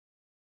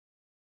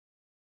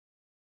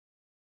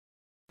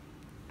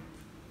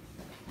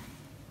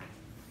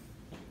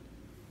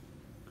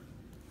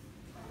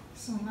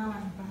So now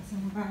I'm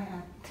passing by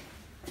at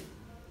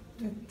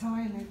the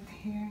toilet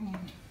here in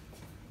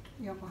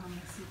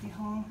Yokohama City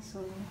Hall.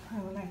 So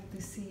I would like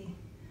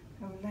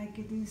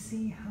you to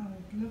see how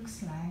it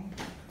looks like.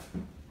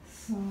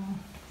 So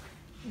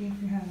if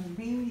you have a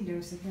baby,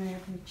 there's a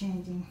diaper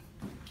changing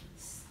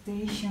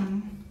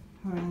station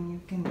wherein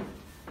you can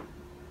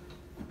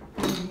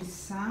pull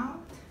this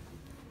out.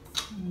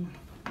 And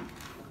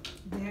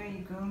there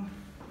you go.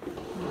 You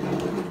can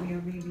have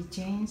your baby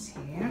change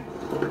here.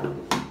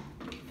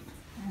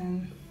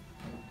 And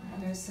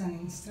there's an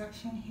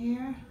instruction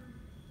here.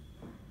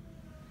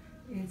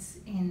 It's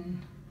in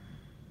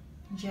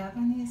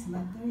Japanese,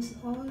 but there's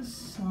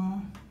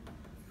also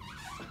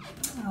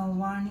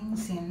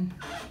warnings in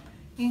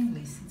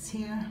English. It's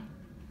here.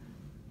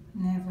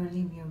 Never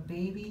leave your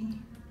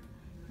baby,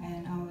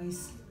 and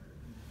always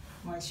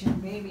watch your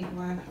baby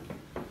while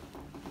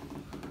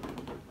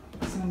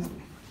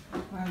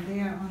they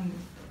are on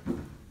the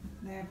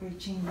diaper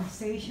changing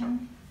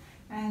station.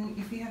 And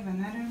if you have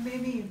another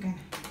baby, you can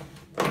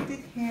put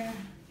it here,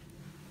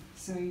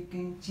 so you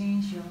can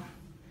change your,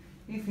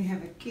 if you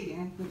have a kid, you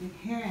can put it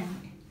here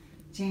and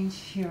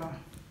change your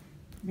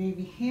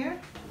baby here.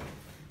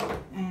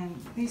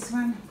 And this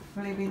one,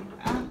 flip it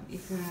up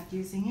if you're not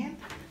using it.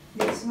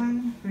 This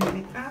one, flip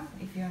it up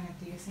if you're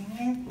not using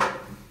it.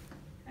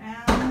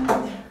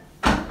 And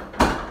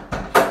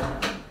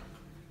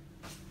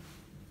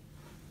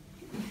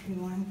if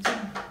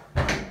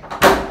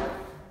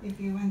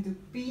you want to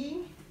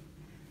pee,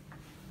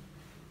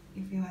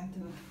 if you want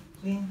to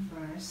clean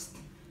first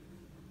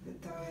the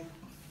toilet,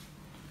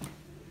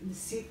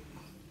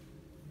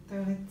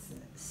 toilet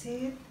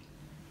seat,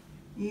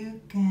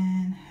 you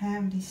can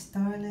have this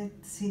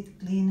toilet seat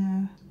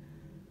cleaner.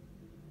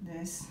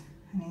 There's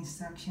an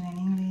instruction in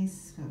English.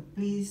 So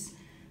please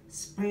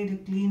spray the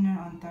cleaner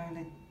on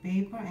toilet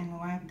paper and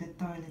wipe the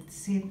toilet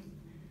seat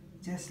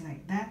just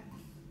like that.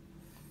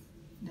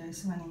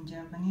 There's one in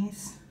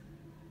Japanese,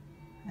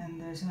 and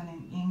there's one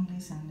in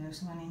English, and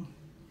there's one in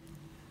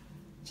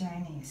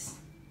Chinese.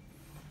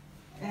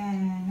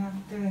 And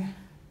after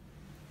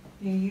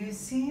you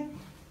use it,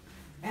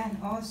 and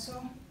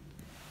also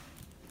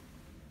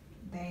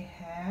they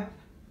have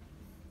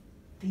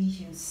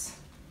tissues,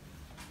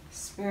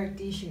 spare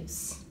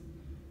tissues.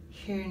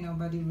 Here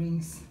nobody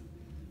brings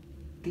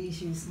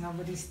tissues,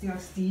 nobody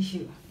steals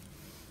tissue.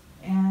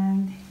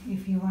 And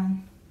if you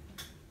want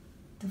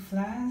to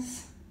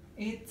flush,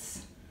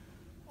 it's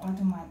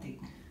automatic.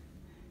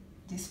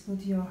 Just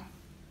put your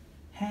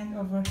hand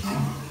over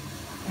here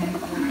and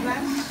it will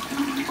flush.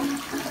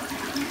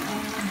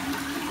 And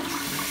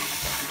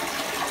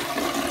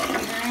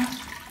here,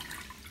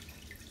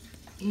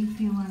 if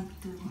you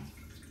want to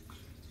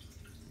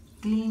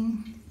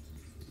clean,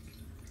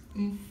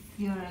 if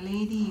you're a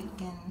lady, you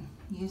can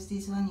use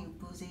this one. You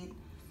push it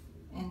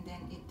and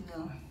then it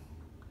will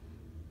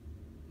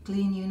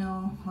clean, you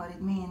know what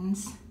it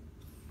means.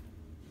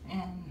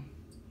 And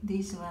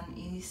this one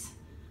is,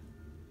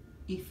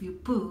 if you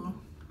poo,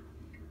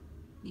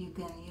 you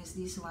can use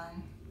this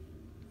one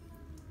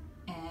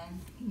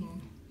and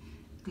in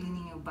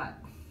cleaning your butt.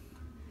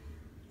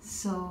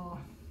 So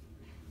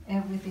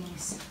everything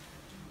is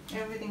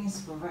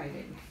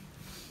provided,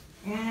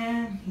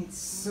 and it's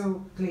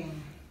so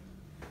clean.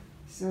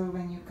 So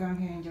when you come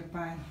here in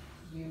Japan,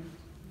 you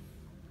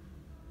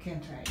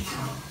can try it.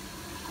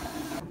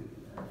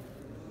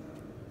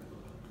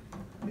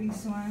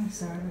 These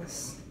ones are the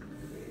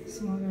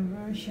smaller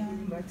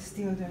version, but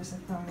still there's a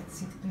toilet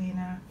seat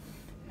cleaner,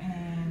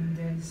 and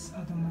there's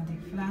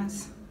automatic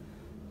flush,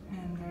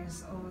 and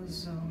there's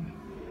also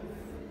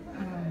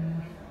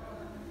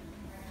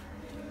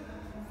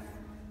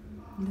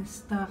the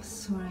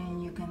stuffs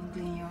wherein you can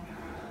clean your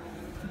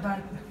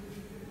butt,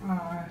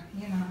 or